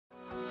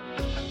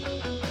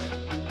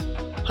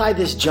Hi,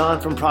 this is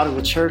John from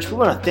Prodigal Church. We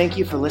want to thank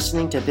you for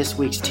listening to this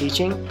week's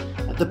teaching.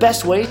 The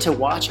best way to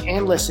watch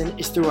and listen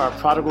is through our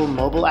Prodigal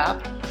mobile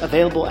app,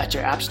 available at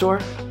your app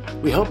store.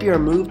 We hope you are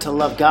moved to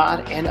love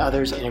God and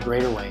others in a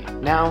greater way.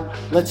 Now,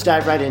 let's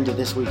dive right into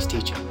this week's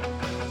teaching.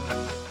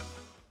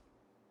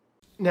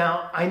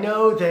 Now, I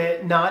know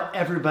that not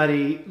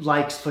everybody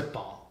likes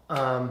football,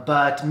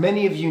 but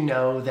many of you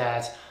know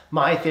that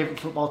my favorite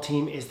football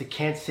team is the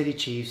Kansas City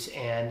Chiefs,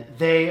 and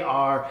they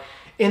are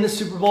in the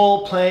Super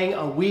Bowl playing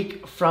a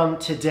week from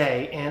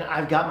today. And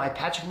I've got my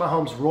Patrick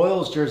Mahomes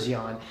Royals jersey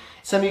on.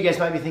 Some of you guys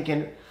might be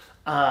thinking,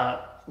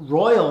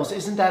 Royals,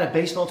 isn't that a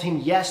baseball team?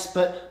 Yes,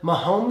 but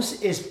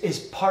Mahomes is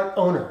part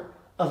owner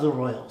of the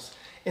Royals.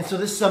 And so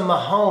this is a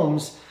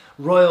Mahomes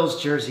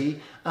Royals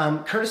jersey,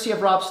 courtesy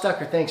of Rob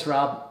Stucker. Thanks,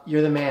 Rob.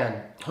 You're the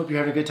man. Hope you're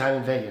having a good time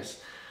in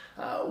Vegas.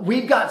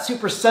 We've got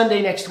Super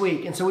Sunday next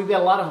week, and so we've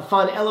got a lot of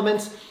fun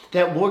elements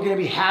that we're going to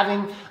be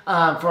having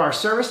for our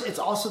service. It's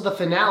also the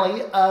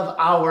finale of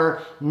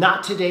our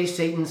Not Today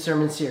Satan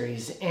sermon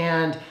series.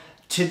 And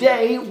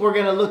today we're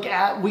going to look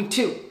at week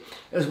 2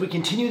 as we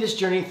continue this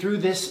journey through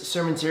this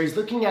sermon series,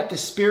 looking at the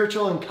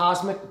spiritual and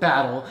cosmic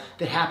battle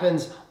that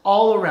happens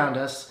all around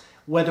us,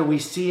 whether we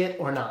see it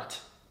or not.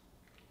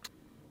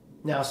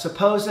 Now,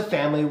 suppose a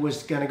family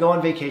was going to go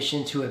on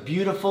vacation to a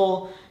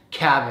beautiful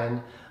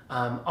cabin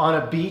on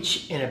a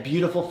beach in a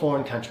beautiful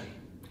foreign country.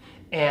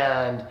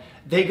 And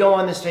they go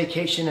on this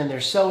vacation and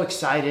they're so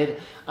excited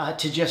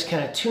to just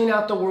kind of tune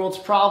out the world's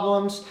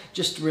problems,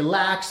 just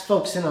relax,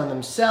 focus in on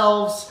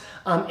themselves,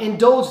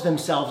 indulge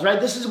themselves,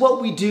 right? This is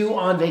what we do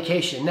on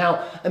vacation.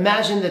 Now,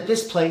 imagine that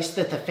this place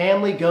that the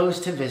family goes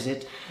to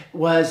visit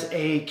was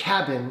a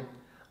cabin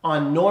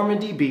on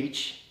Normandy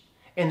Beach,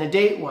 and the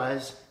date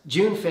was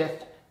June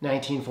 5th,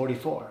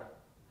 1944.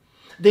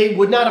 They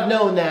would not have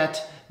known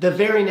that the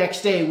very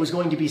next day was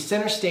going to be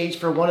center stage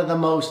for one of the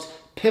most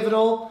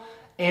pivotal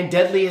and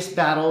deadliest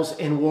battles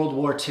in World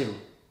War II.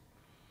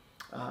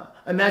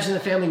 Imagine the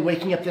family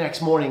waking up the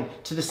next morning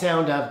to the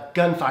sound of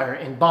gunfire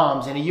and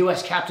bombs and a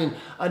U.S. captain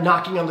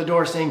knocking on the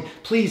door saying,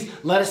 "Please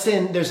let us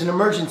in, there's an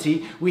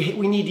emergency. We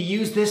need to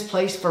use this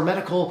place for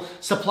medical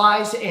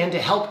supplies and to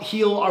help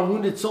heal our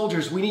wounded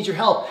soldiers. We need your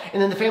help."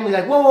 And then the family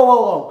like,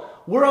 whoa,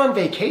 we're on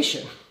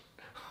vacation,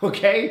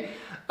 okay?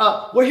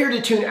 We're here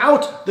to tune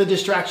out the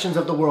distractions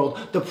of the world,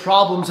 the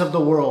problems of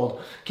the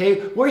world,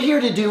 okay? We're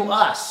here to do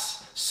us.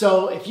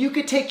 So if you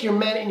could take your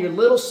men and your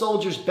little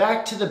soldiers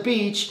back to the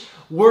beach,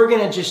 we're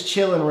going to just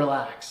chill and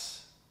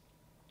relax.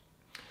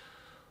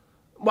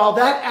 While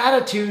that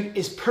attitude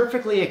is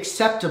perfectly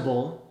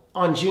acceptable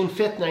on June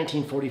 5th,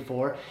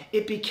 1944,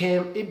 it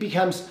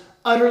becomes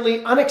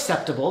utterly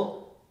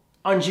unacceptable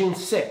on June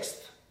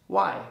 6th.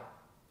 Why?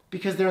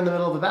 Because they're in the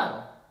middle of a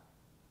battle.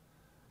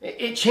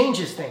 It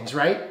changes things,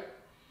 right?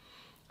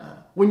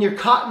 When you're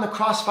caught in the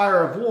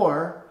crossfire of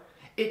war,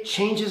 it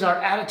changes our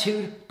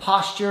attitude,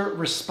 posture,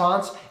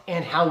 response,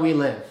 and how we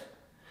live.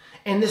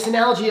 And this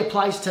analogy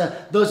applies to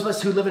those of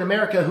us who live in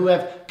America who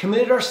have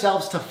committed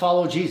ourselves to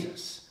follow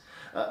Jesus.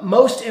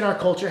 Most in our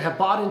culture have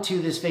bought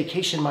into this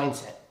vacation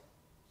mindset,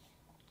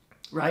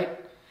 right?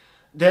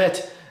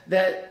 That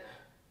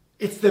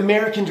it's the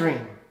American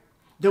dream,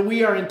 that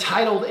we are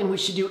entitled and we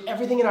should do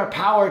everything in our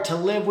power to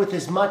live with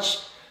as much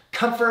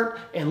comfort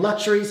and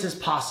luxuries as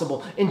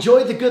possible.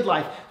 Enjoy the good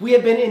life. We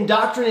have been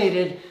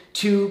indoctrinated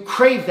to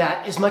crave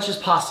that as much as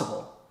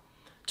possible,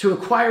 to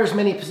acquire as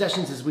many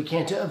possessions as we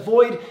can, to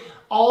avoid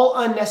all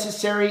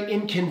unnecessary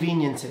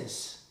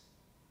inconveniences.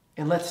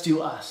 And let's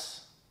do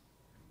us.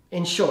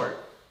 In short,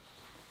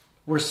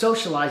 we're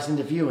socialized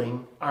into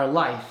viewing our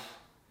life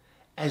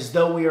as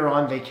though we are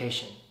on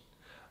vacation,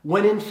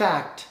 when in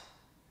fact,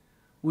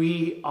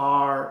 we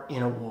are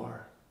in a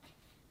war.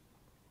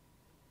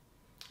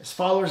 As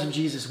followers of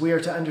Jesus, we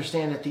are to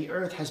understand that the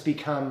earth has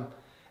become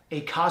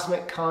a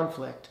cosmic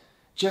conflict,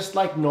 just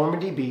like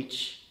Normandy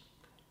Beach,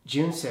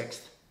 June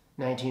 6th,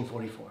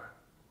 1944.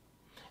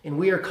 And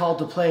we are called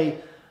to play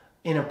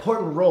an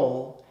important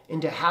role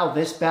into how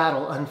this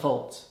battle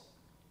unfolds.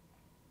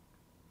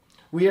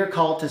 We are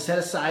called to set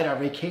aside our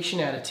vacation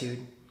attitude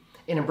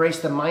and embrace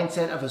the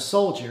mindset of a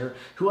soldier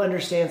who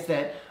understands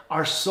that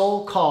our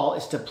sole call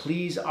is to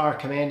please our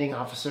commanding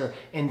officer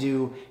and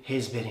do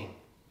his bidding.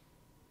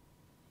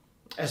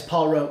 As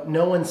Paul wrote,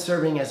 no one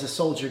serving as a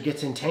soldier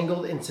gets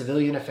entangled in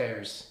civilian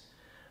affairs,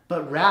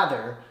 but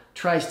rather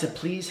tries to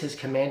please his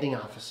commanding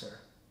officer.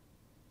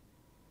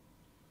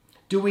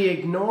 Do we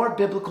ignore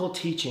biblical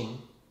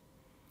teaching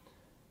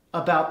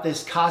about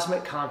this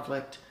cosmic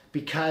conflict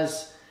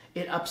because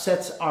it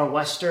upsets our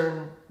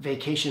Western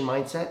vacation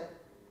mindset?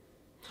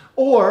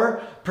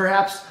 Or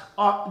perhaps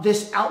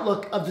this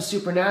outlook of the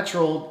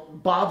supernatural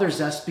bothers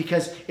us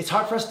because it's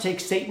hard for us to take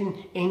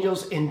Satan,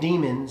 angels, and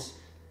demons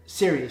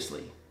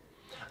seriously.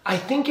 I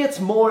think it's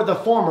more the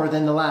former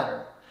than the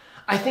latter.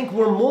 I think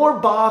we're more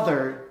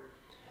bothered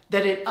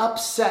that it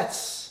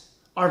upsets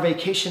our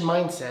vacation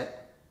mindset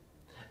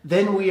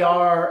than we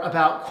are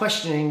about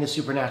questioning the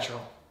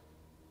supernatural.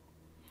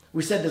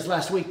 We said this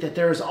last week, that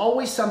there is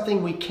always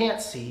something we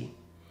can't see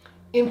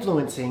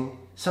influencing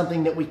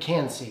something that we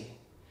can see.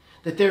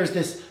 that there's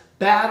this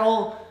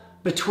battle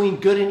between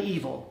good and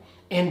evil,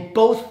 and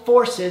both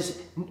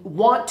forces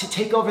want to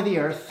take over the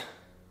earth.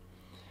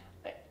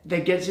 They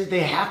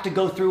have to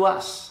go through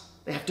us.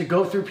 They have to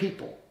go through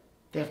people.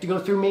 They have to go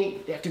through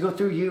me. They have to go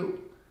through you.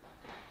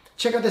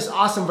 Check out this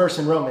awesome verse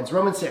in Romans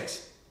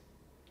 6.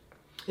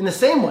 In the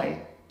same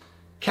way,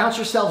 count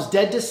yourselves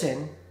dead to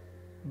sin,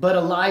 but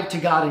alive to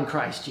God in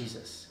Christ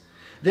Jesus.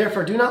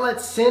 Therefore, do not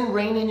let sin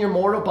reign in your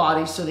mortal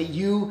body so that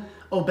you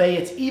obey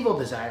its evil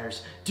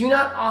desires. Do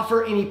not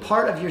offer any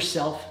part of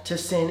yourself to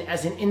sin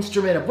as an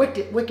instrument of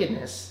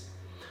wickedness,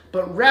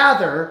 but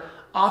rather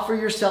offer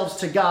yourselves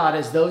to God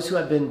as those who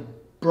have been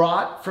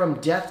brought from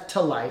death to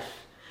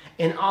life,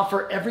 and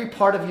offer every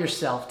part of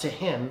yourself to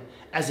him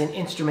as an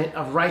instrument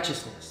of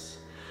righteousness.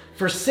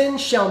 For sin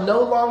shall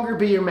no longer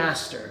be your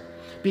master,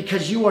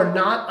 because you are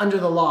not under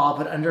the law,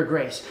 but under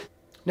grace.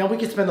 Now we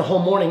could spend the whole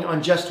morning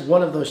on just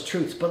one of those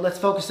truths, but let's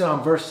focus in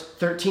on verse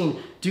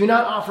 13. Do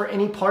not offer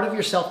any part of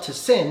yourself to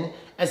sin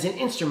as an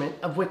instrument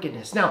of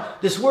wickedness. Now,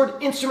 this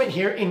word instrument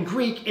here in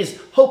Greek is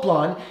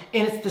hoplon,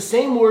 and it's the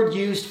same word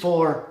used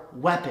for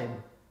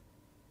weapon.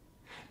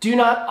 Do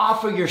not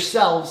offer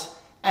yourselves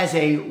as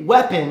a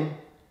weapon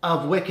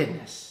of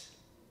wickedness,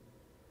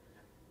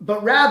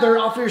 but rather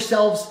offer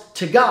yourselves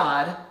to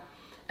God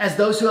as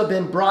those who have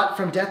been brought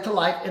from death to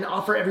life, and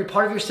offer every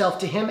part of yourself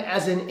to him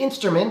as an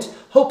instrument,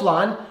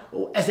 hoplon,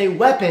 as a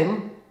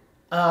weapon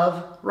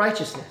of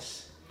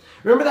righteousness.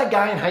 Remember that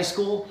guy in high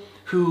school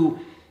who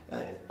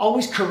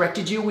always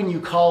corrected you when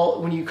you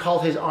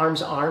called his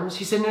arms arms?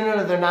 He said,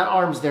 no, they're not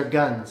arms, they're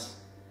guns.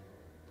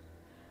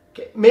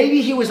 Okay,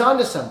 maybe he was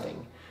onto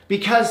something,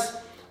 because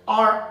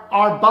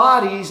our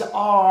bodies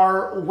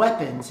are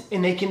weapons,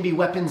 and they can be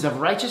weapons of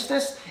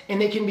righteousness,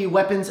 and they can be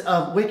weapons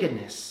of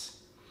wickedness.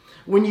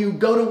 When you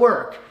go to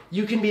work,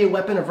 you can be a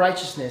weapon of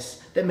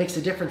righteousness that makes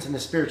a difference in the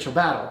spiritual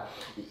battle.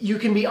 You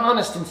can be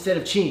honest instead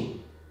of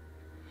cheating.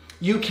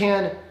 You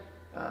can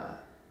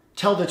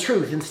tell the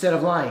truth instead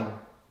of lying.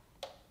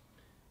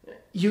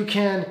 You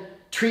can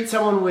treat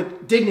someone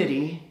with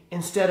dignity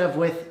instead of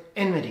with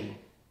enmity.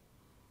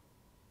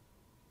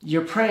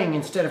 You're praying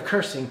instead of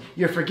cursing.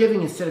 You're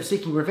forgiving instead of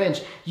seeking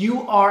revenge.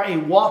 You are a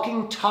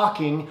walking,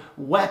 talking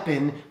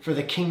weapon for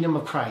the kingdom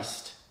of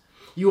Christ.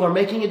 You are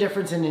making a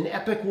difference in an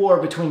epic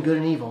war between good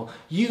and evil.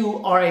 You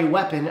are a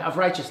weapon of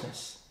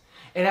righteousness.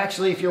 And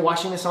actually, if you're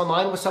watching this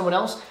online with someone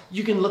else,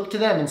 you can look to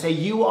them and say,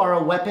 you are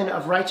a weapon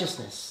of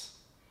righteousness.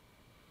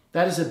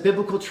 That is a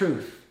biblical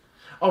truth.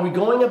 Are we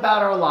going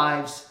about our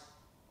lives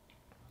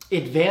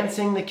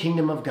advancing the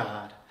kingdom of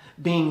God,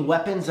 being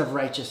weapons of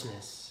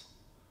righteousness?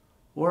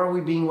 Or are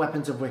we being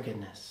weapons of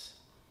wickedness?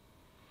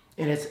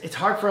 And it's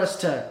hard for us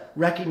to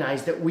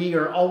recognize that we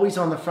are always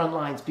on the front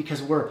lines,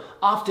 because we're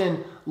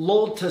often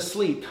lulled to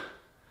sleep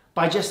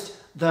by just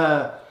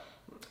the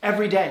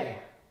everyday,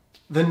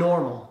 the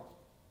normal.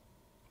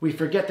 We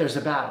forget there's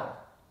a battle.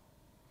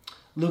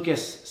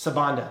 Lucas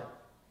Sabanda,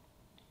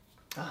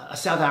 a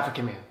South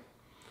African man,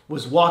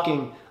 was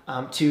walking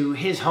to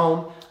his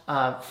home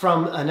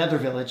from another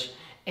village,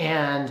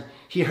 and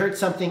he heard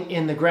something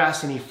in the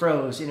grass and he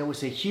froze, and it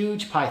was a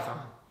huge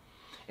python.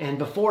 And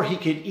before he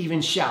could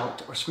even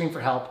shout or scream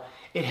for help,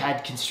 it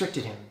had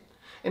constricted him.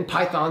 And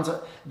pythons,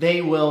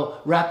 they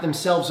will wrap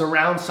themselves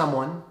around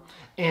someone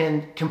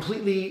and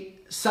completely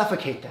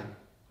suffocate them.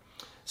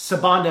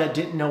 Sabanda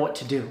didn't know what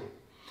to do.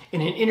 In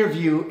an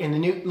interview in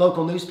the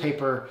local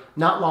newspaper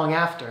not long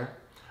after,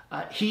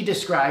 he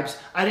describes,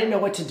 I didn't know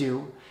what to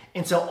do.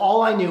 And so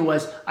all I knew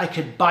was I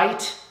could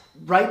bite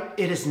right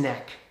at his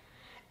neck.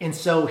 And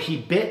so he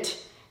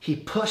bit, he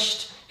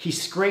pushed, he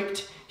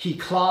scraped, he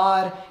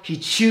clawed, he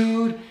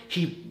chewed,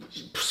 he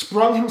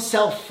sprung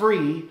himself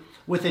free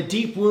with a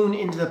deep wound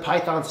into the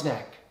python's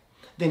neck.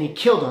 Then he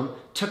killed him,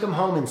 took him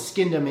home and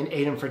skinned him and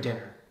ate him for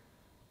dinner.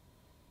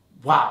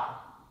 Wow.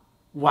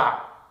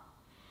 Wow.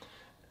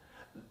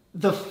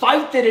 The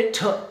fight that it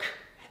took,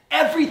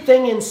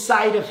 everything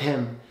inside of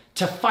him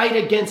to fight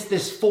against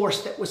this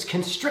force that was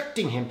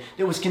constricting him,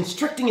 that was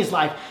constricting his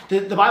life.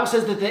 The Bible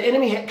says that the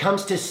enemy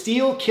comes to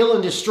steal, kill,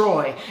 and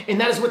destroy. And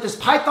that is what this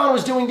python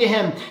was doing to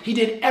him. He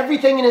did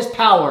everything in his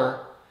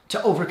power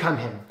to overcome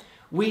him.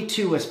 We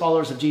too, as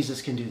followers of Jesus,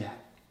 can do that.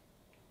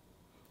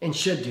 And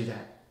should do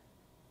that.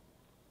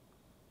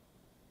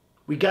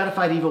 We got to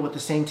fight evil with the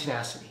same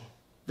tenacity.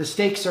 The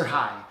stakes are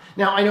high.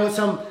 Now, I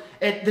know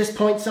at this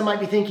point, some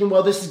might be thinking,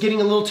 well, this is getting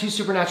a little too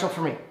supernatural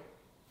for me.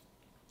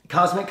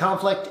 Cosmic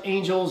conflict,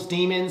 angels,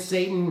 demons,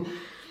 Satan.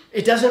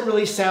 It doesn't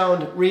really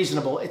sound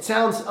reasonable. It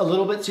sounds a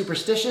little bit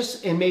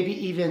superstitious and maybe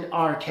even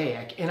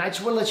archaic. And I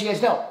just want to let you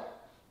guys know,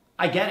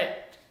 I get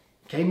it.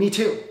 Okay, me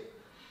too.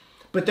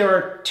 But there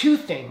are two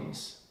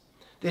things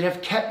that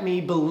have kept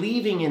me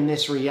believing in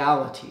this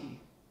reality.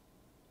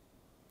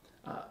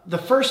 The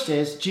first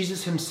is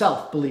Jesus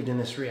himself believed in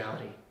this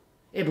reality.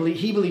 He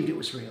believed it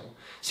was real.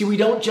 See, we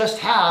don't just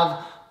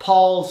have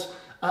Paul's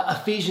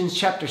Ephesians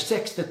chapter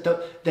 6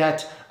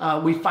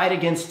 that we fight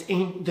against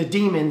the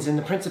demons and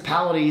the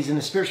principalities and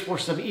the spiritual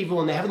forces of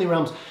evil in the heavenly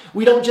realms.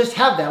 We don't just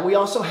have that. We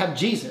also have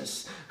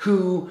Jesus,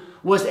 who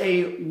was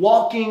a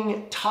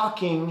walking,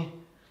 talking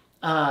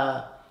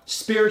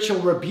spiritual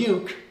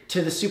rebuke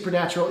to the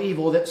supernatural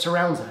evil that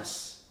surrounds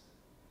us.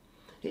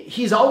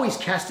 He's always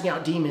casting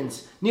out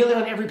demons, nearly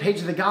on every page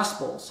of the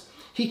Gospels.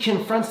 He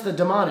confronts the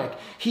demonic.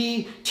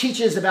 He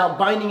teaches about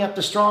binding up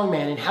the strong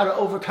man and how to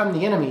overcome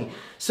the enemy.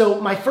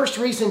 So my first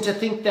reason to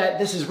think that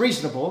this is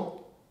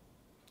reasonable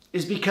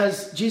is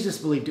because Jesus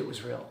believed it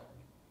was real.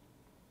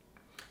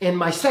 And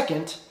my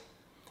second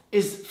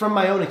is from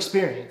my own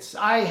experience.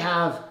 I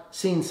have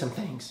seen some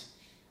things.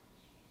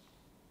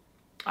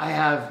 I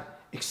have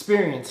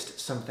experienced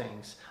some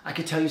things. I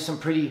could tell you some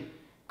pretty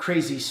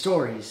crazy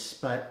stories,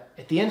 but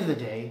at the end of the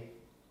day,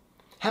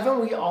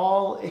 haven't we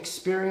all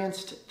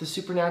experienced the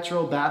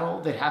supernatural battle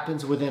that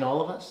happens within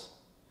all of us?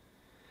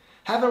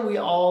 Haven't we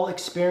all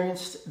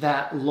experienced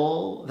that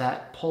lull,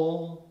 that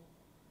pull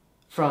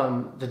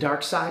from the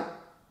dark side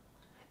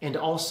and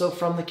also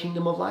from the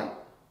kingdom of light?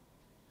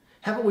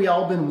 Haven't we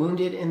all been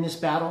wounded in this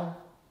battle?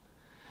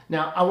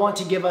 Now, I want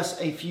to give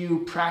us a few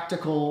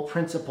practical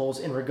principles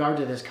in regard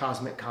to this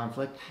cosmic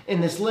conflict.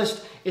 And this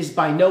list is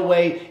by no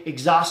way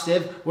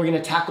exhaustive. We're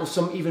going to tackle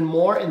some even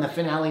more in the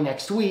finale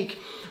next week.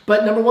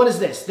 But number one is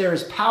this: there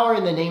is power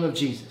in the name of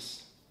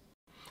Jesus.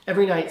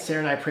 Every night, Sarah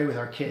and I pray with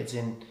our kids,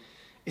 and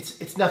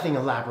it's nothing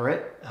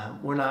elaborate.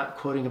 We're not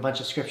quoting a bunch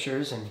of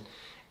scriptures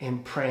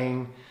and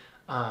praying,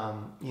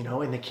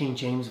 in the King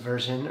James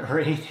Version or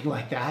anything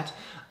like that.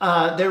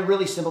 They're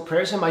really simple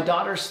prayers. And my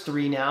daughter's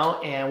 3 now,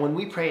 and when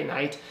we pray at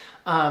night,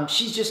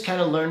 she's just kind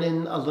of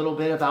learning a little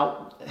bit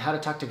about how to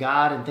talk to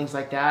God and things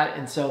like that.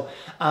 And so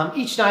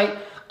each night,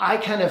 I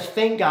kind of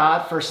thank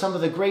God for some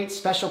of the great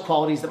special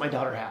qualities that my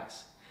daughter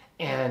has.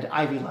 And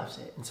Ivy loves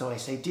it. And so I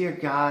say, "Dear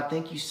God,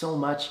 thank you so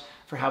much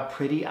for how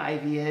pretty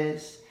Ivy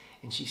is."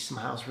 And she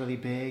smiles really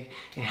big.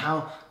 "And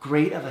how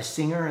great of a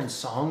singer and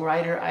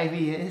songwriter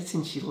Ivy is."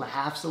 And she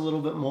laughs a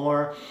little bit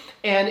more.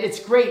 And it's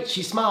great.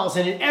 She smiles.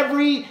 And in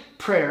every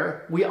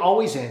prayer, we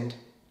always end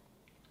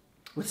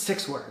with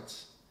 6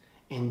 words.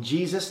 "In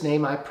Jesus'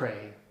 name I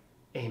pray,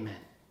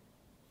 amen."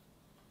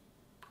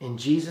 In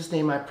Jesus'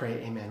 name I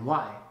pray, amen.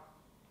 Why?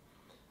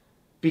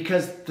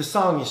 Because the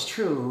song is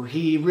true.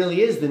 He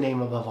really is the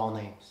name above all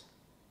names.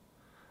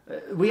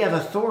 We have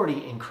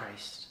authority in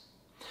Christ.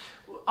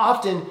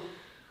 Often,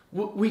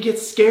 we get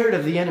scared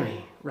of the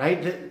enemy,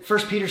 right?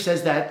 1 Peter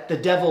says that the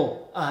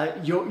devil,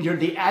 you're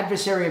the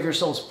adversary of your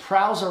souls,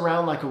 prowls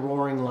around like a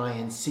roaring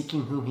lion,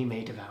 seeking whom he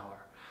may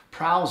devour.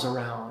 Prowls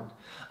around.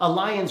 A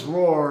lion's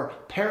roar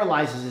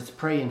paralyzes its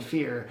prey in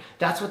fear.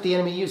 That's what the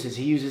enemy uses.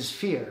 He uses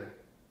fear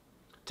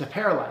to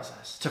paralyze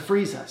us, to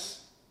freeze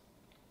us.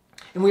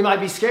 And we might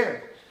be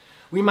scared.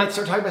 We might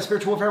start talking about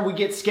spiritual warfare and we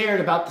get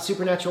scared about the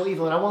supernatural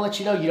evil. And I want to let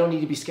you know you don't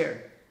need to be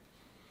scared.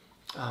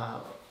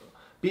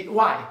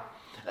 Why?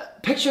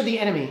 Picture the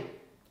enemy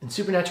in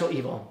supernatural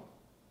evil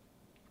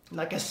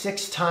like a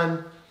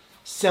 6-ton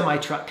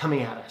semi-truck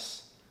coming at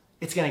us.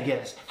 It's going to get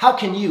us. How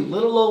can you,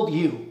 little old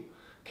you,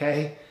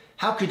 okay,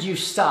 how could you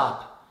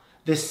stop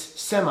this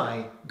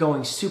semi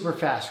going super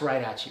fast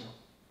right at you?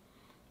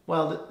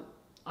 Well,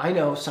 I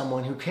know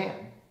someone who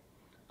can.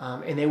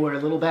 And they wear a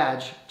little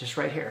badge just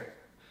right here.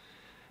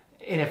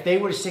 And if they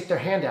were to stick their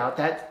hand out,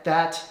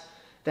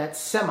 that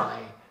semi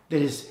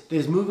that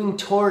is moving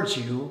towards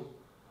you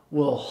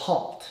will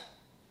halt.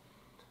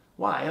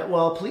 Why?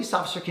 Well, a police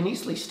officer can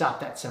easily stop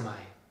that semi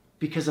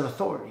because of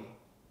authority.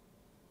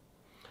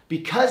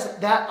 Because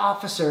that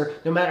officer,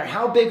 no matter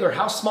how big or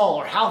how small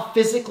or how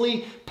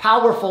physically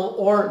powerful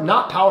or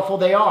not powerful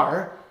they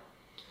are,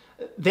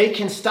 they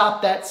can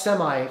stop that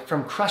semi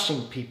from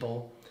crushing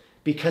people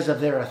because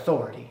of their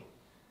authority.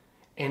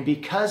 And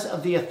because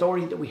of the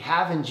authority that we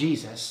have in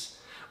Jesus,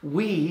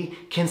 we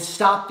can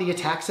stop the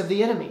attacks of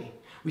the enemy.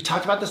 We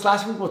talked about this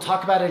last week. We'll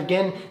talk about it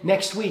again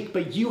next week.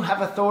 But you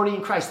have authority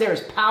in Christ. There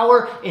is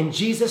power in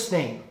Jesus'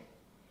 name.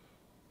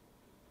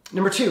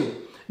 Number 2,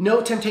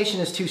 no temptation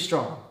is too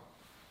strong.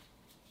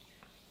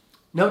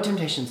 No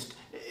temptations.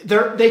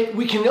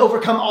 We can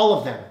overcome all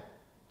of them.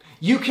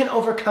 You can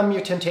overcome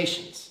your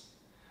temptations.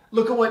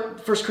 Look at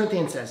what 1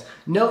 Corinthians says.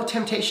 "No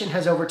temptation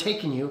has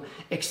overtaken you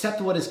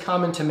except what is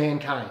common to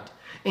mankind.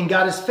 And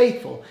God is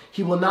faithful.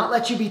 He will not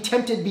let you be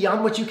tempted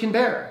beyond what you can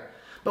bear.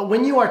 But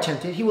when you are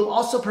tempted, he will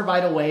also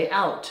provide a way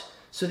out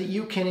so that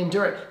you can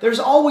endure it." There's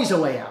always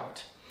a way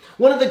out.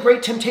 One of the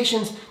great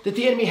temptations that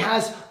the enemy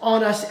has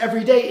on us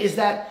every day is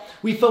that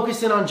we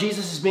focus in on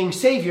Jesus as being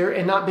Savior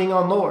and not being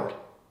on Lord.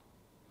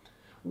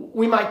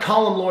 We might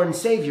call him Lord and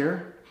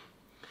Savior.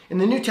 In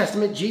the New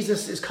Testament,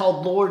 Jesus is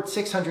called Lord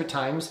 600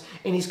 times,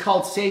 and he's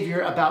called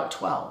Savior about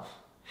 12.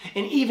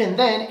 And even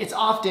then, it's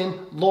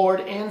often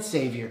Lord and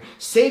Savior.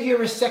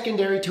 Savior is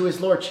secondary to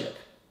his lordship.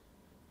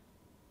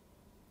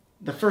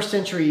 The first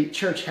century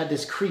church had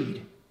this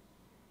creed,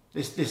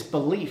 this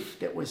belief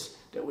that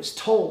was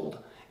told,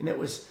 and that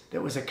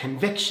was a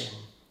conviction.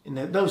 And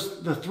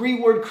the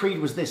 3-word creed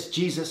was this: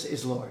 Jesus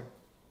is Lord.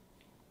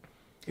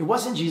 It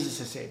wasn't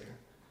Jesus as Savior.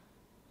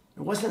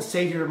 It wasn't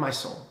Savior of my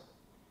soul.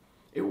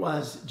 It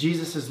was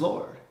Jesus is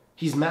Lord.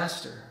 He's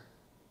Master.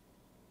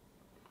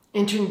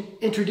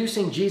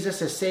 Introducing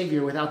Jesus as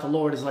Savior without the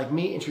Lord is like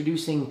me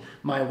introducing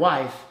my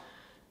wife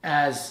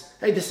as,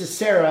 hey, this is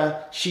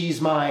Sarah,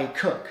 she's my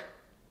cook.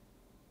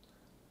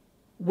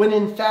 When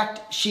in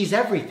fact, she's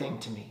everything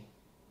to me.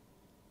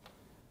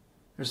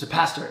 There's a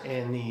pastor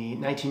in the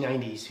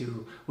 1990s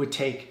who would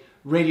take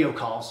radio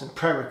calls and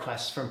prayer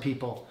requests from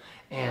people.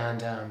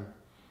 And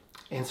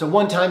so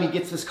one time he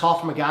gets this call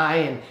from a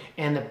guy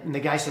and the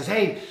guy says,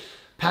 hey,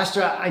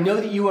 Pastor, I know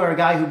that you are a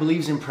guy who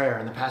believes in prayer.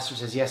 And the pastor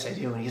says, yes, I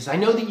do. And he says, I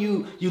know that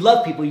you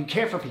love people, you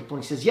care for people.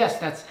 And he says, yes,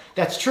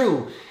 that's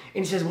true.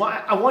 And he says,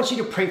 well, I want you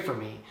to pray for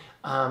me.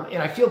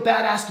 And I feel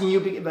bad asking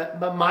you,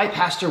 but my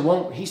pastor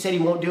won't, he said he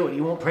won't do it.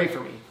 He won't pray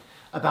for me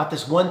about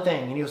this one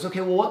thing. And he goes,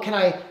 okay, well, what can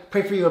I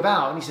pray for you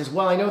about? And he says,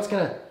 well, I know it's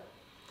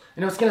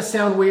gonna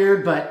sound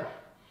weird, but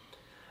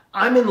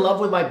I'm in love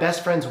with my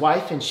best friend's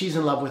wife and she's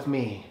in love with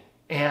me.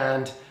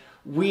 And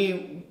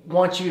we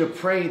want you to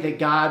pray that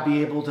God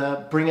be able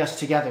to bring us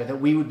together,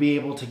 that we would be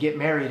able to get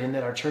married and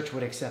that our church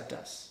would accept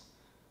us.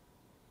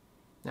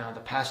 Now the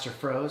pastor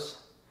froze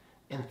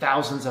and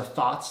thousands of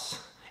thoughts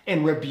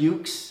and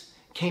rebukes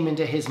came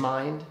into his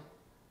mind.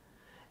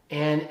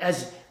 And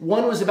as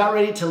one was about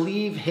ready to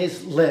leave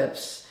his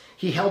lips,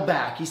 he held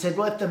back. He said,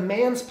 well, if the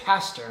man's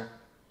pastor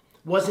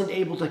wasn't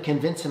able to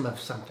convince him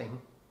of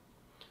something,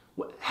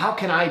 how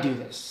can I do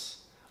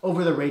this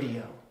over the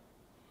radio?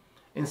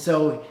 And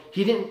so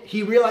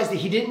he realized that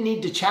he didn't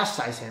need to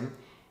chastise him.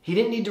 He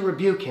didn't need to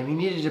rebuke him. He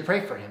needed to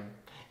pray for him.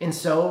 And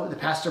so the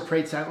pastor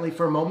prayed silently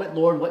for a moment,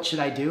 Lord, what should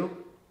I do?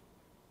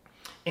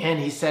 And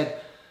he said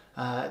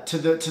to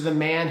the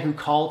man who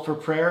called for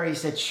prayer, he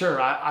said, sure,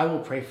 I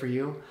will pray for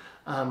you.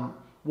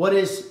 What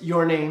is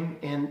your name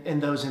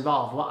and those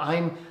involved?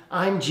 Well,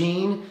 I'm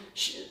Jean.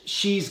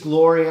 She's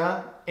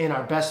Gloria. And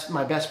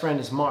my best friend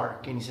is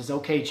Mark. And he says,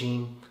 okay,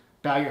 Jean,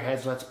 bow your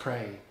heads, let's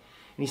pray.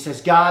 And he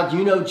says, God,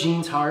 you know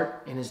Jean's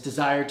heart and his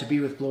desire to be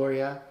with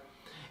Gloria.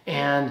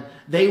 And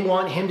they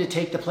want him to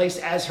take the place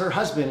as her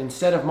husband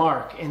instead of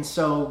Mark. And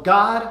so,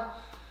 God,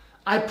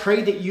 I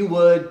pray that you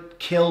would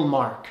kill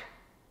Mark.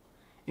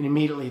 And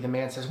immediately the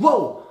man says,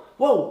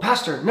 whoa,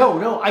 Pastor,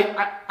 no,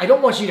 I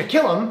don't want you to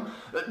kill him.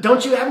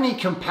 Don't you have any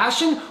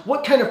compassion?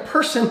 What kind of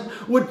person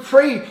would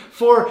pray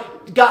for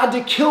God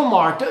to kill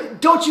Mark?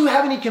 Don't you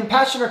have any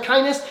compassion or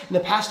kindness? And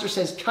the pastor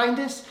says,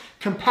 kindness,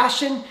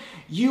 compassion.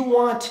 You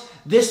want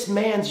this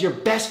man's, your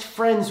best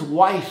friend's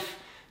wife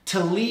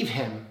to leave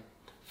him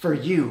for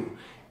you.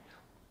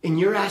 And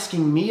you're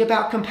asking me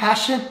about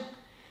compassion?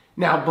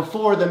 Now,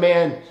 before the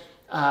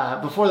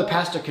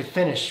pastor could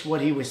finish what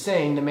he was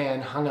saying, the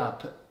man hung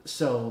up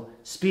so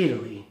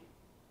speedily.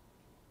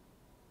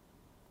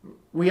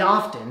 We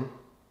often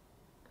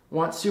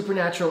want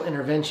supernatural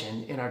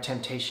intervention in our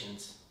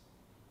temptations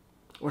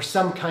or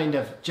some kind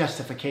of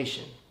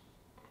justification.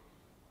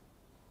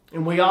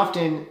 And we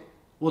often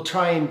will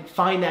try and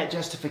find that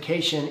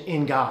justification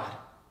in God.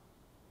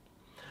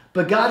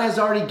 But God has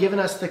already given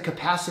us the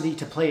capacity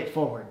to play it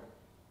forward.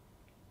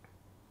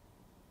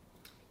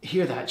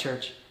 Hear that,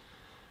 church.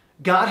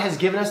 God has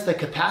given us the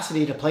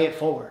capacity to play it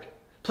forward.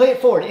 Play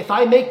it forward. If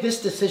I make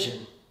this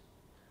decision,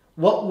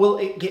 what will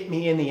it get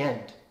me in the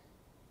end?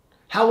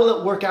 How will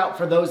it work out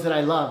for those that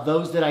I love,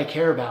 those that I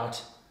care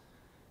about,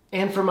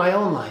 and for my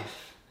own life?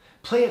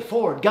 Play it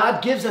forward.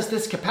 God gives us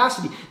this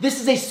capacity. This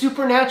is a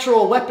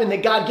supernatural weapon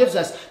that God gives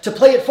us to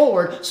play it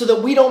forward so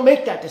that we don't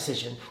make that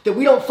decision, that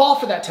we don't fall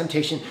for that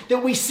temptation,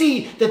 that we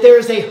see that there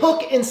is a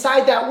hook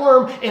inside that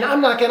worm and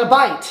I'm not going to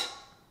bite.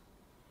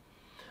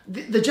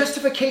 The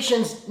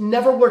justifications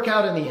never work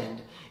out in the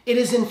end. It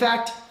is, in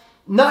fact,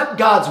 not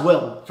God's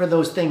will for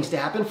those things to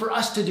happen, for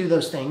us to do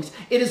those things.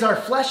 It is our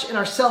flesh and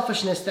our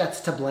selfishness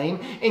that's to blame.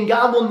 And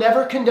God will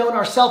never condone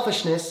our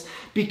selfishness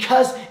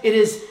because it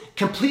is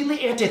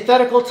completely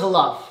antithetical to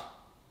love.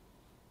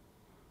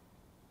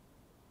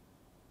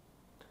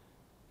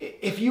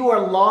 If you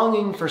are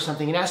longing for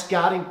something and ask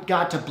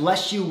God to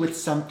bless you with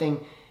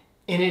something,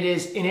 and it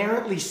is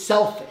inherently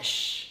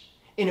selfish,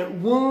 and it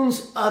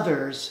wounds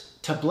others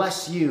to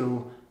bless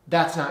you,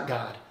 that's not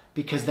God,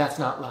 because that's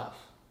not love.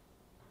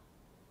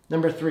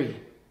 Number 3,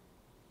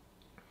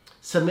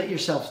 submit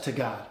yourselves to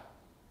God.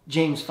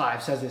 James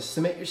 5 says this,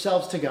 submit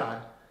yourselves to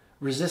God,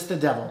 resist the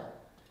devil,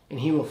 and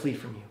he will flee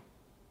from you.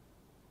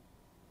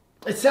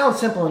 It sounds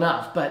simple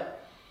enough,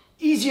 but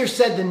easier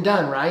said than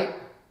done, right?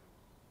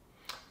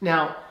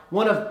 Now,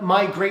 one of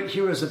my great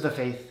heroes of the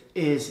faith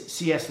is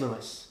C.S.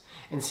 Lewis.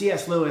 And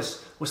C.S.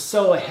 Lewis was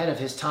so ahead of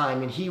his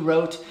time, and he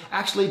wrote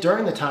actually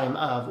during the time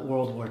of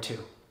World War II.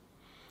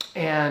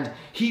 And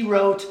he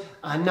wrote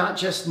not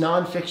just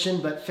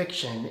nonfiction, but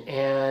fiction.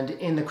 And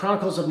in the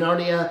Chronicles of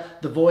Narnia,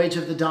 The Voyage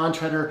of the Dawn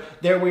Treader,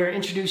 there we are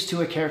introduced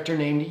to a character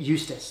named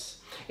Eustace.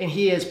 And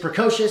he is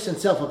precocious and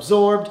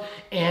self-absorbed.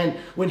 And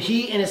when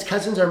he and his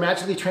cousins are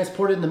magically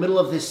transported in the middle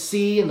of this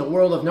sea in the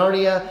world of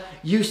Narnia,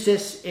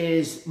 Eustace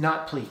is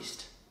not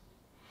pleased.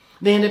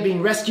 They end up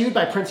being rescued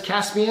by Prince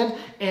Caspian,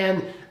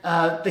 and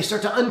they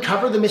start to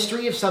uncover the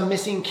mystery of some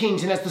missing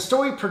kings. And as the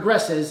story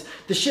progresses,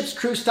 the ship's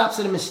crew stops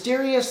at a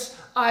mysterious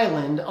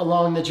island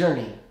along the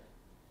journey.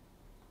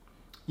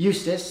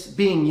 Eustace,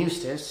 being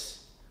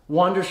Eustace,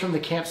 wanders from the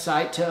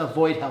campsite to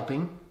avoid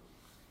helping.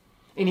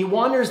 And he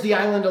wanders the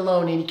island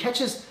alone, and he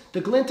catches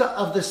the glint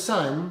of the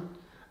sun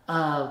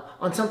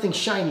on something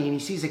shiny, and he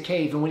sees a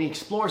cave. And when he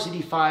explores it,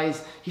 he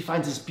finds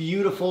this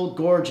beautiful,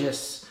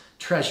 gorgeous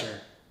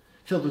treasure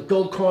filled with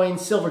gold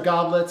coins, silver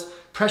goblets,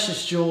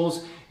 precious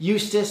jewels.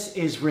 Eustace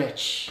is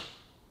rich.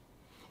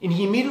 And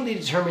he immediately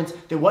determines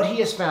that what he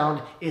has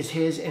found is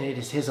his, and it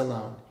is his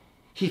alone.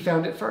 He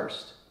found it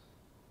first.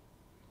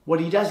 What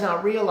he does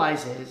not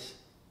realize is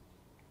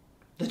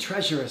the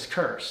treasure is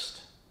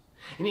cursed.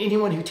 And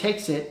anyone who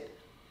takes it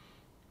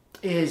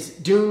is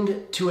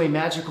doomed to a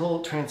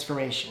magical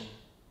transformation.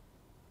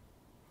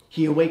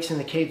 He awakes in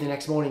the cave the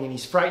next morning, and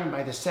he's frightened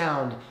by the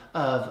sound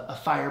of a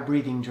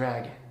fire-breathing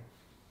dragon.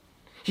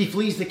 He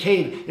flees the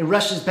cave and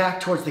rushes back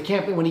towards the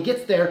camp. And when he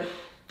gets there,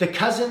 the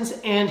cousins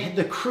and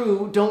the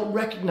crew don't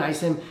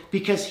recognize him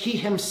because he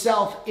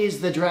himself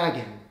is the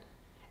dragon.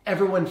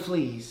 Everyone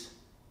flees,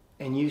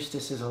 and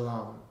Eustace is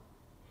alone.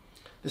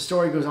 The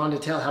story goes on to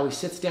tell how he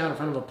sits down in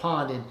front of a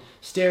pond and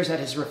stares at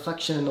his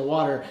reflection in the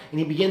water, and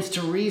he begins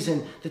to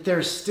reason that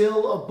there's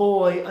still a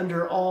boy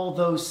under all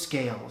those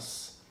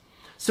scales.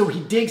 So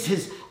he digs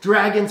his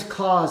dragon's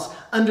claws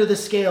under the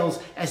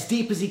scales as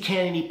deep as he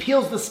can, and he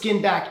peels the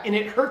skin back, and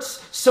it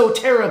hurts so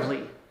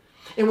terribly.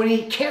 And when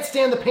he can't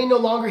stand the pain no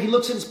longer, he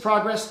looks at his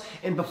progress,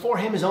 and before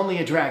him is only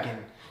a dragon,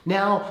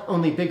 now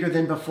only bigger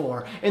than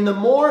before. And the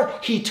more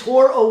he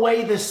tore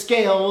away the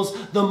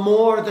scales, the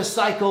more the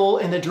cycle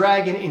and the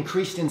dragon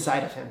increased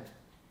inside of him.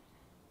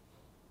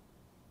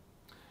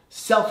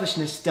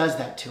 Selfishness does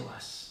that to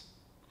us.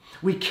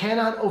 We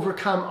cannot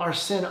overcome our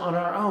sin on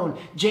our own.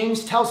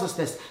 James tells us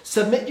this.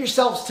 Submit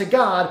yourselves to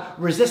God,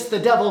 resist the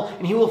devil,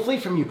 and he will flee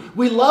from you.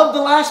 We love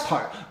the last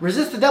part.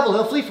 Resist the devil,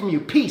 he'll flee from you.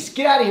 Peace,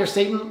 get out of here,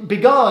 Satan, be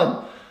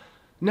gone.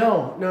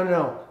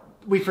 No.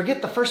 We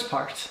forget the first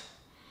part.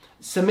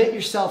 Submit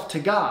yourself to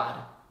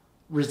God,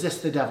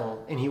 resist the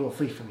devil, and he will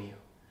flee from you.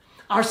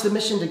 Our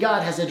submission to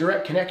God has a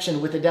direct connection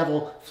with the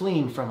devil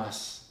fleeing from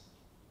us.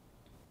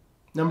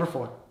 Number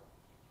 4.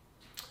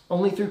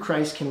 Only through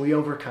Christ can we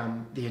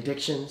overcome the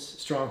addictions,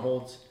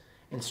 strongholds,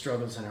 and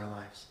struggles in our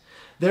lives.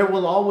 There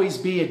will always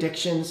be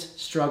addictions,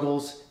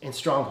 struggles, and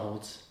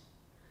strongholds.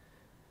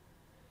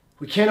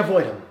 We can't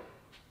avoid them,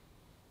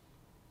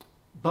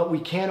 but we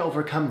can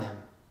overcome them.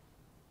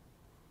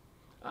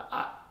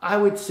 I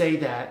would say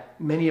that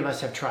many of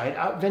us have tried.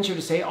 I venture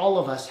to say all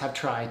of us have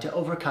tried to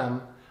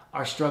overcome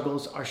our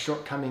struggles, our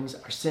shortcomings,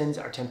 our sins,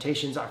 our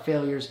temptations, our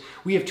failures.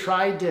 We have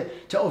tried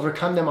to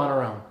overcome them on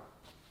our own.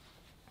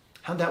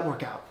 How'd that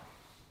work out?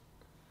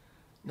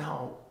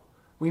 No,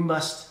 we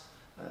must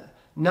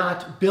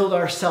not build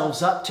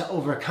ourselves up to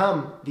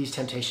overcome these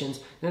temptations.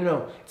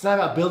 No. It's not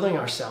about building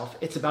ourselves.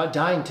 It's about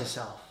dying to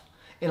self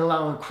and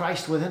allowing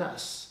Christ within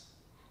us.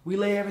 We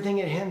lay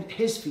everything at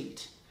his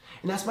feet.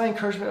 And that's my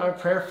encouragement, our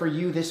prayer for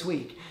you this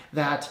week,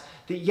 that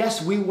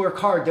yes, we work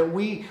hard, that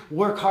we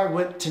work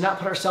hard to not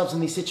put ourselves in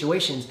these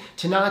situations,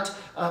 to not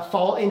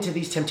fall into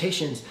these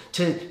temptations,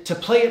 to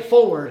play it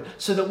forward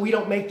so that we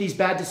don't make these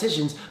bad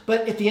decisions.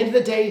 But at the end of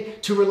the day,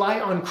 to rely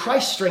on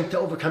Christ's strength to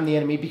overcome the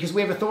enemy, because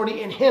we have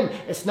authority in him.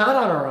 It's not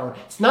on our own.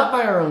 It's not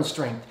by our own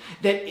strength.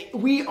 That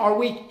we are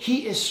weak,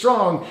 he is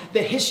strong,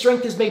 that his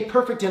strength is made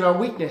perfect in our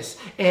weakness.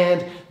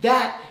 And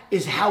that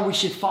is how we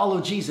should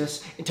follow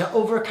Jesus and to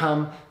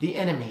overcome the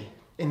enemy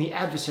and the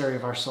adversary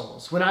of our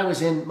souls. When I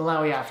was in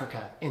Malawi,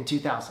 Africa in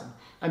 2000,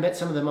 I met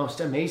some of the most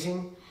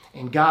amazing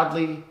and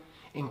godly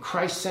and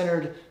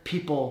Christ-centered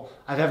people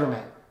I've ever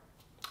met.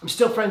 I'm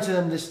still friends with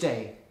them this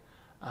day.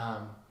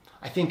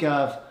 I think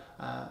of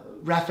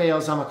Raphael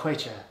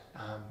Zamakwecha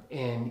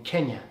in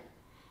Kenya.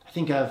 I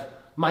think of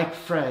Mike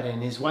Fred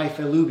and his wife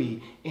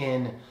Elubi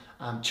in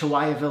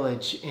Chawaya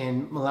village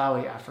in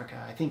Malawi,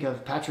 Africa. I think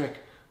of Patrick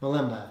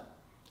Malemba.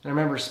 And I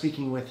remember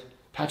speaking with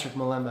Patrick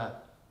Malemba,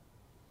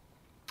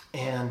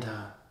 and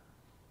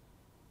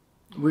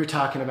we were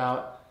talking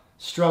about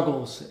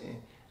struggles.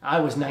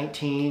 I was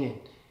 19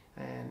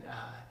 and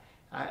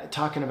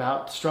talking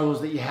about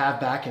struggles that you have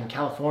back in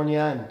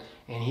California,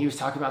 and he was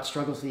talking about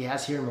struggles that he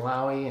has here in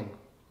Malawi. And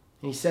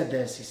he said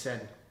this, he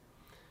said,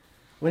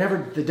 whenever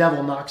the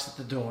devil knocks at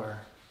the door,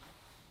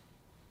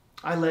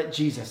 I let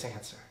Jesus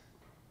answer.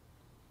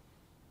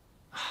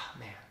 Ah,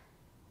 man,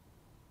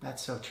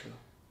 that's so true.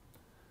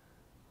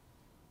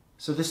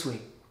 So this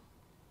week,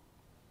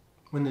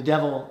 when the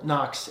devil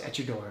knocks at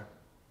your door,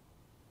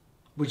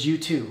 would you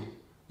too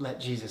let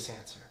Jesus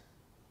answer?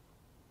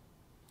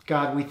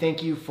 God, we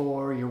thank you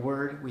for your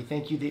word. We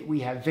thank you that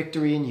we have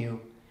victory in you.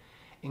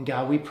 And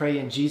God, we pray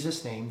in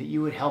Jesus' name that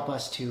you would help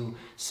us to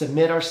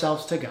submit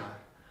ourselves to God,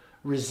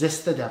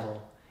 resist the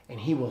devil,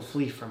 and he will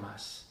flee from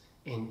us.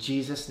 In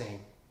Jesus' name,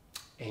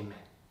 amen.